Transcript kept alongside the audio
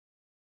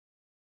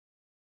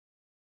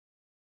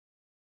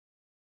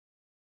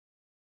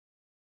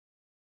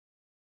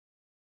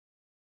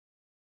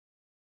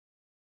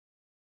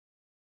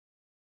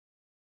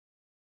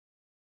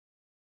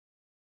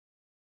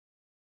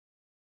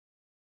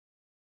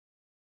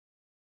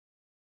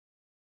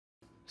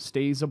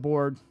stays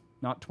aboard.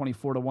 Not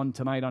 24-1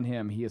 tonight on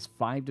him. He is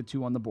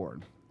 5-2 on the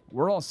board.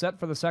 We're all set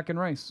for the second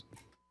race.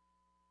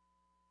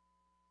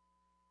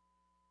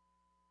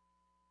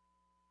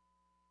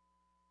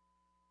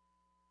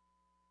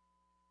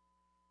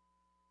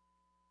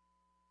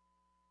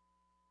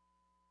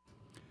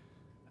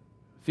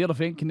 Field of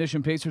Fate,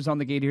 condition pacers on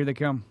the gate. Here they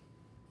come.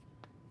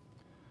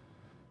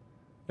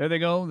 There they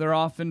go. They're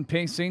off and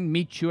pacing.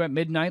 Meet You at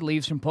Midnight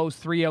leaves from post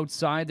 3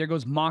 outside. There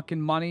goes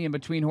Mockin' Money in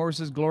between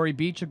horses. Glory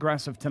Beach,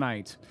 aggressive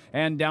tonight.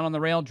 And down on the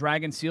rail,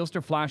 Dragon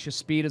Sealster flashes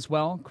speed as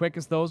well.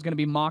 Quickest, though, is going to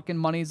be Mockin'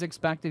 Money as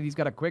expected. He's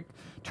got a quick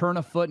turn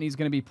of foot, and he's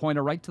going to be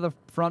pointed right to the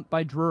front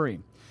by Drury.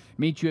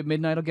 Meet You at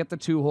Midnight will get the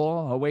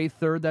 2-hole. Away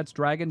third, that's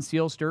Dragon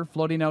Sealster.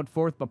 Floating out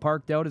fourth, but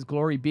parked out is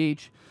Glory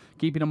Beach.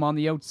 Keeping him on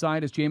the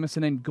outside is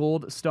Jameson and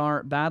Gold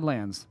Star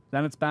Badlands.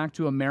 Then it's back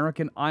to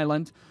American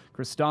Island.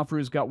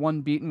 Christopher's got one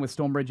beaten with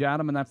Stonebridge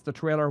Adam, and that's the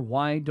trailer,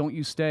 Why Don't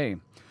You Stay.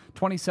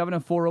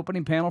 27-4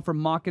 opening panel for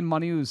Mockin'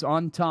 Money, who's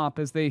on top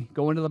as they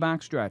go into the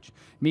backstretch.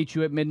 Meet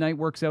You at Midnight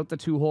works out the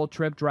 2-hole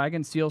trip.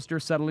 Dragon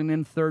Sealster settling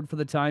in third for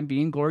the time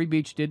being. Glory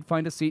Beach did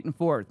find a seat in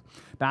fourth.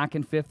 Back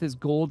in fifth is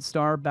Gold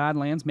Star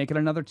Badlands, making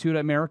another 2 to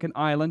American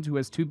Island, who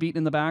has 2 beaten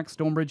in the back.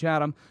 Stonebridge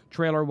Adam,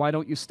 trailer, Why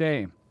Don't You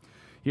Stay.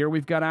 Here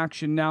we've got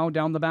action now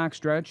down the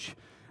backstretch.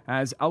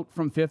 As out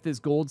from fifth is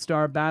Gold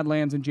Star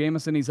Badlands and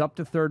Jameson. He's up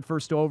to third,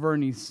 first over,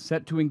 and he's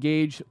set to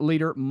engage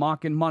leader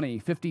Mockin' Money.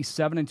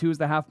 57-2 is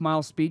the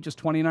half-mile speed,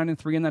 just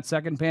 29-3 in that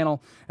second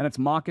panel. And it's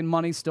Mockin'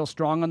 Money still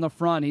strong on the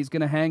front. He's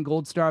going to hang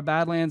Gold Star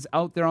Badlands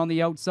out there on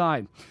the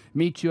outside.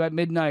 Meet You at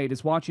Midnight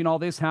is watching all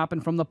this happen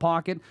from the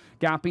pocket.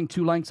 Gapping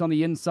 2 lengths on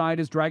the inside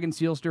is Dragon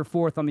Sealster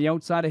fourth. On the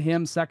outside of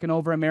him, second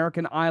over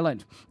American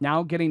Island.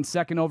 Now getting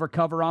second over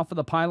cover off of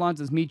the pylons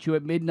is Meet You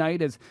at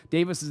Midnight as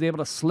Davis is able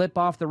to slip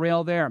off the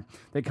rail there.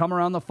 They come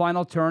around the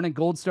final turn, and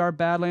Gold Star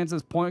Badlands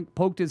has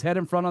poked his head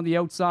in front on the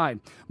outside.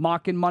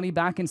 Mockin' Money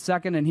back in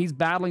second, and he's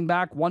battling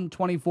back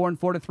 124 and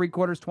 4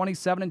 3/4,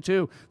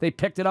 27-2. They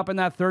picked it up in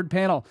that third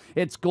panel.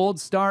 It's Gold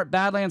Star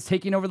Badlands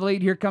taking over the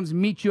lead. Here comes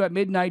Meet You at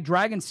Midnight.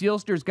 Dragon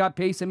Sealster's got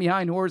pace in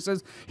behind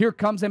horses. Here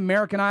comes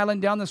American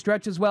Island down the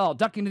stretch as well.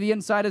 Ducking to the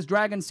inside is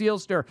Dragon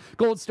Sealster.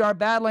 Gold Star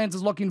Badlands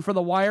is looking for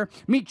the wire.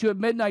 Meet You at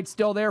Midnight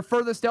still there.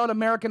 Furthest out,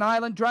 American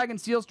Island. Dragon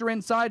Sealster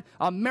inside.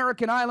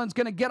 American Island's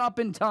going to get up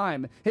in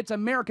time. It's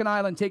American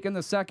Island taking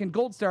the second.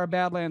 Gold Star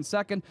Badlands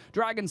second.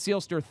 Dragon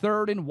Sealster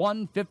third in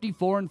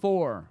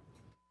 154-4.